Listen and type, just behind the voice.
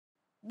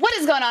What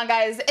is going on,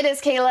 guys? It is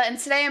Kayla, and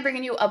today I'm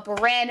bringing you a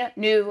brand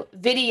new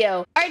video.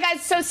 All right,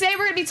 guys, so today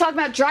we're going to be talking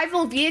about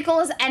drivable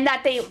vehicles and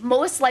that they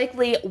most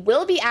likely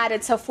will be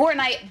added to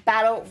Fortnite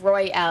Battle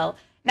Royale.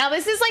 Now,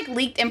 this is like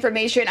leaked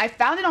information. I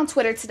found it on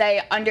Twitter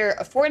today under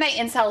Fortnite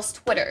Intel's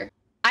Twitter.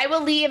 I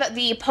will leave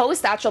the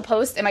actual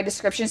post in my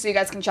description so you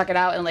guys can check it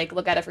out and like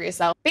look at it for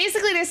yourself.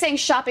 Basically, they're saying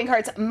shopping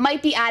carts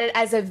might be added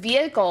as a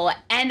vehicle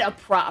and a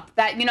prop.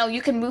 That, you know,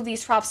 you can move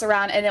these props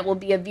around and it will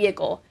be a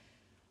vehicle,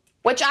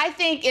 which I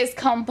think is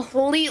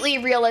completely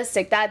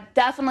realistic. That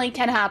definitely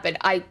can happen.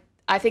 I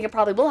think it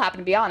probably will happen,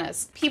 to be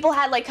honest. People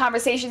had like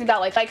conversations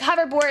about like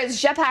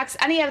hoverboards, jetpacks,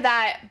 any of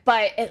that,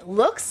 but it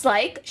looks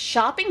like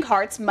shopping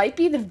carts might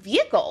be the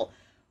vehicle,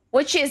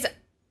 which is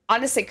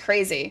honestly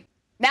crazy.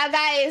 Now,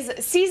 guys,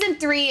 Season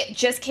 3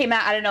 just came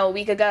out, I don't know, a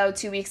week ago,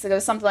 2 weeks ago,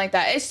 something like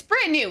that. It's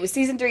brand new.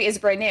 Season 3 is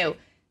brand new.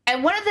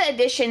 And one of the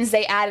additions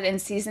they added in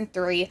Season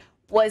 3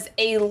 was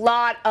a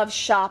lot of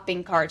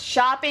shopping carts.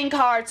 Shopping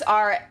carts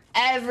are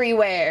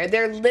everywhere.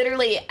 They're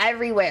literally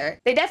everywhere.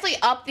 They definitely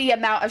upped the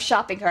amount of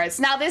shopping carts.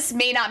 Now, this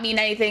may not mean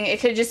anything. It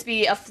could just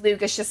be a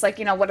fluke. It's just like,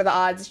 you know, what are the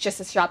odds? It's just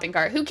a shopping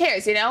cart. Who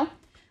cares, you know?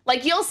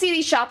 Like, you'll see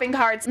these shopping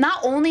carts not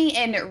only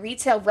in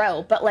Retail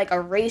Row, but like a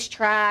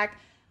racetrack,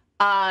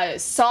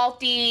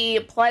 Salty,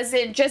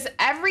 Pleasant, just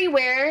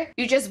everywhere.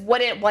 You just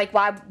wouldn't, like,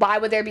 why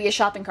would there be a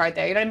shopping cart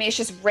there? You know what I mean? It's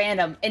just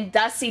random. In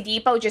Dusty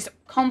Depot, just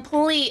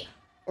complete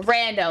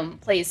random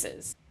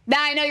places.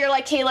 Now, I know you're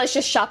like, Kayla, it's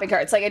just shopping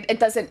carts. Like, it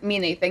doesn't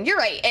mean anything. You're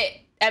right.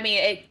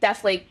 It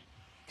definitely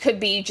could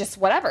be just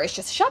whatever. It's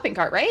just a shopping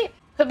cart, right?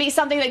 Could be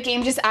something that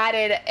game just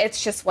added.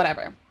 It's just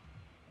whatever.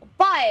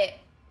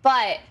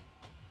 But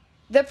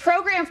the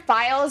program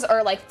files,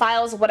 or like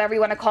files, whatever you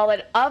want to call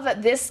it,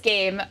 of this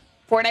game,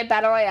 Fortnite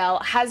Battle Royale,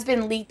 has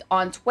been leaked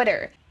on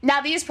Twitter.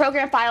 Now, these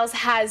program files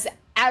has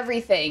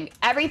everything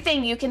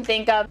you can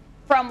think of,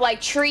 from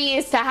like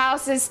trees to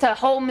houses to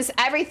homes,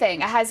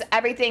 everything. It has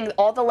everything,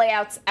 all the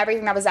layouts,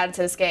 everything that was added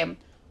to this game.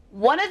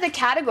 One of the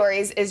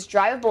categories is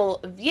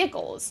drivable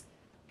vehicles,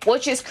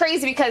 which is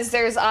crazy because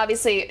there's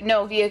obviously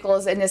no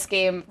vehicles in this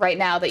game right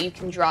now that you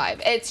can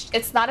drive.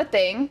 It's not a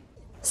thing.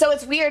 So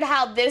it's weird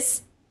how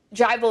this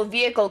drivable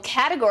vehicle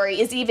category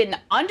is even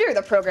under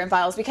the program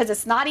files because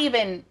it's not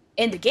even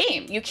in the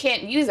game. You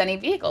can't use any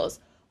vehicles.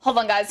 Hold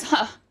on, guys.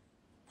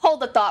 Hold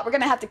the thought. We're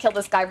gonna have to kill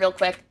this guy real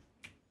quick.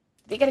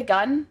 Did he get a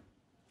gun?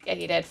 Yeah,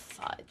 he did.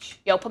 Fudge.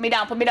 Yo, put me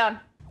down. Put me down.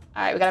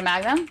 All right, we got a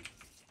Magnum.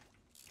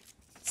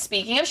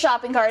 Speaking of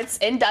shopping carts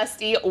in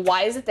Dusty,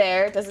 why is it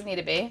there? It doesn't need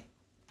to be.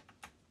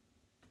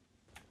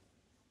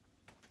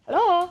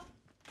 Hello?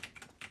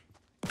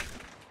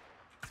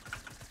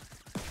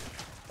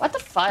 What the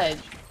fudge?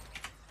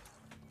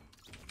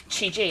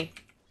 GG.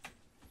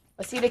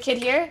 Was he the kid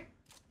here?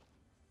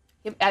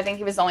 I think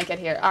he was the only kid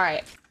here. All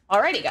right.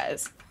 Alrighty,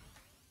 guys.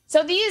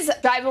 So these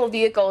drivable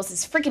vehicles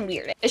is freaking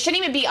weird. It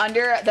shouldn't even be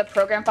under the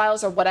program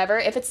files or whatever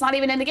if it's not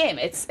even in the game.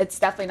 It's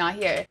definitely not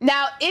here.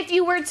 Now, if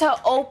you were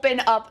to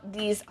open up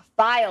these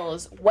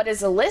files, what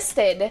is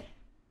listed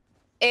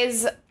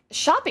is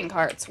shopping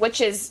carts, which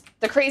is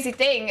the crazy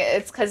thing.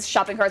 It's because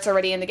shopping carts are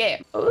already in the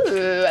game. Ooh,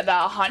 the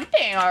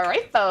hunting. All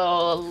right,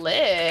 though.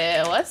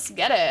 Let's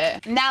get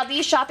it. Now,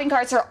 these shopping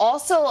carts are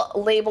also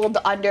labeled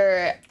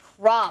under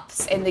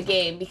props in the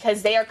game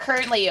because they are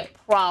currently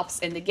props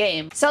in the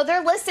game. So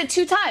they're listed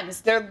 2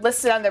 times. They're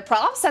listed under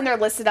props and they're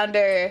listed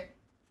under,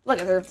 look,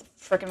 they're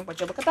freaking, would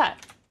you look at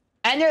that?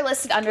 And they're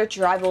listed under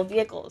drivable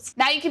vehicles.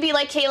 Now you could be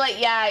like, Kayla,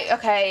 yeah,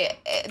 okay,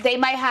 they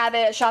might have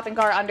a shopping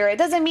cart under it.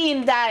 Doesn't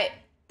mean that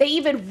they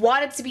even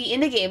want it to be in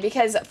the game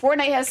because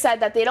Fortnite has said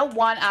that they don't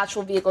want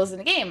actual vehicles in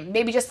the game.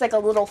 Maybe just like a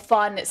little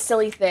fun,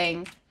 silly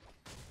thing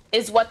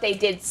is what they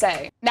did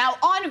say. Now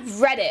on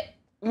Reddit,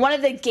 one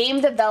of the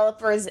game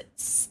developers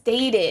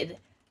stated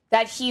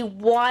that he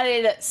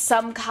wanted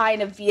some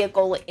kind of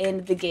vehicle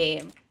in the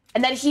game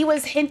and that he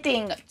was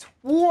hinting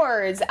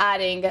towards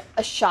adding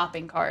a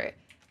shopping cart,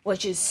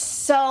 which is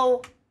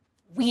so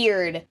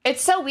weird.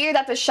 It's so weird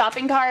that the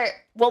shopping cart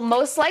will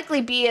most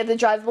likely be the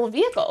drivable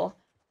vehicle.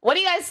 What do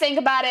you guys think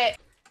about it?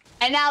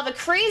 And now the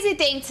crazy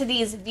thing to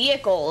these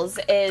vehicles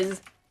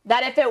is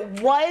that if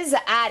it was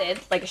added,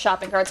 like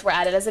shopping carts were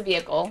added as a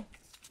vehicle,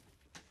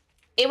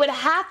 it would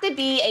have to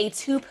be a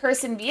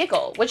 2-person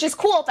vehicle, which is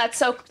cool. That's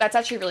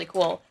actually really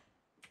cool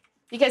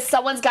because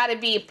someone's got to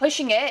be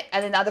pushing it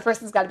and then the other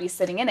person's got to be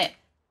sitting in it.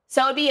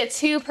 So it'd be a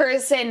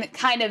 2-person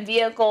kind of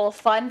vehicle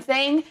fun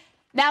thing.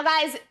 Now,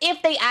 guys,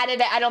 if they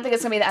added it, I don't think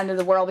it's gonna be the end of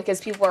the world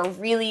because people are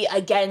really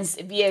against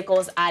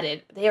vehicles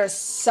added. They are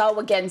so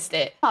against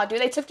it. Oh,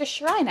 dude, they took the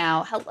shrine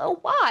out. Hello,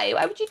 why?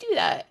 Why would you do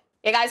that?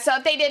 Yeah, guys, so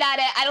if they did add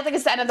it, I don't think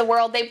it's the end of the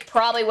world. They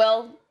probably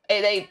will.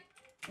 They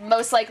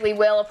most likely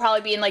will. It'll probably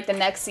be in like the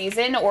next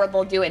season, or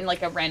they'll do it in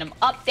like a random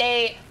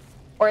update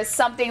or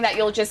something that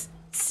you'll just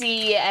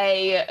see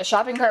a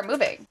shopping cart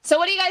moving. So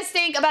what do you guys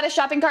think about a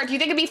shopping cart? Do you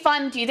think it'd be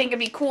fun? Do you think it'd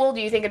be cool?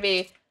 Do you think it'd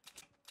be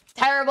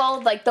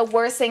terrible? Like the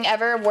worst thing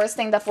ever? Worst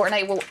thing that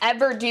Fortnite will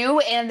ever do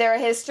in their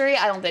history?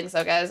 I don't think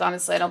so, guys.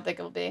 Honestly, I don't think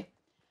it will be.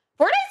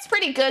 Fortnite's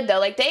pretty good though.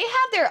 Like they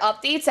have their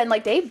updates and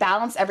like they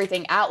balance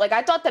everything out. Like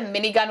I thought the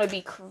minigun would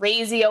be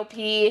crazy OP.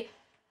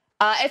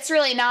 It's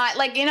really not.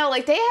 Like, you know,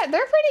 like they're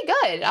pretty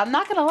good. I'm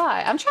not gonna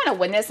lie. I'm trying to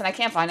win this and I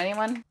can't find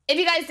anyone. If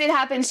you guys did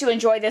happen to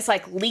enjoy this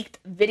like leaked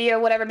video,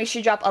 whatever, make sure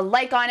you drop a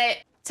like on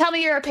it. Tell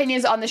me your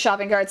opinions on the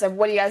shopping carts and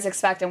what do you guys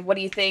expect and what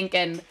do you think,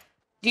 and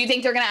do you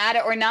think they're gonna add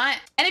it or not?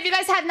 And if you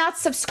guys have not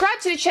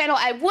subscribed to the channel,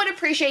 I would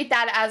appreciate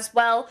that as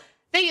well.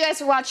 Thank you guys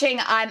for watching.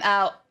 I'm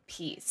out.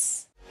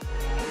 Peace.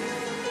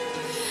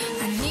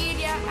 I need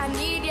ya, I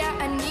need ya,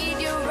 I need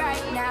you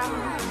right now.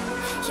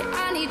 Yeah,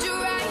 I need you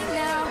right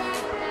now.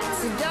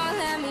 So don't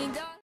let me go.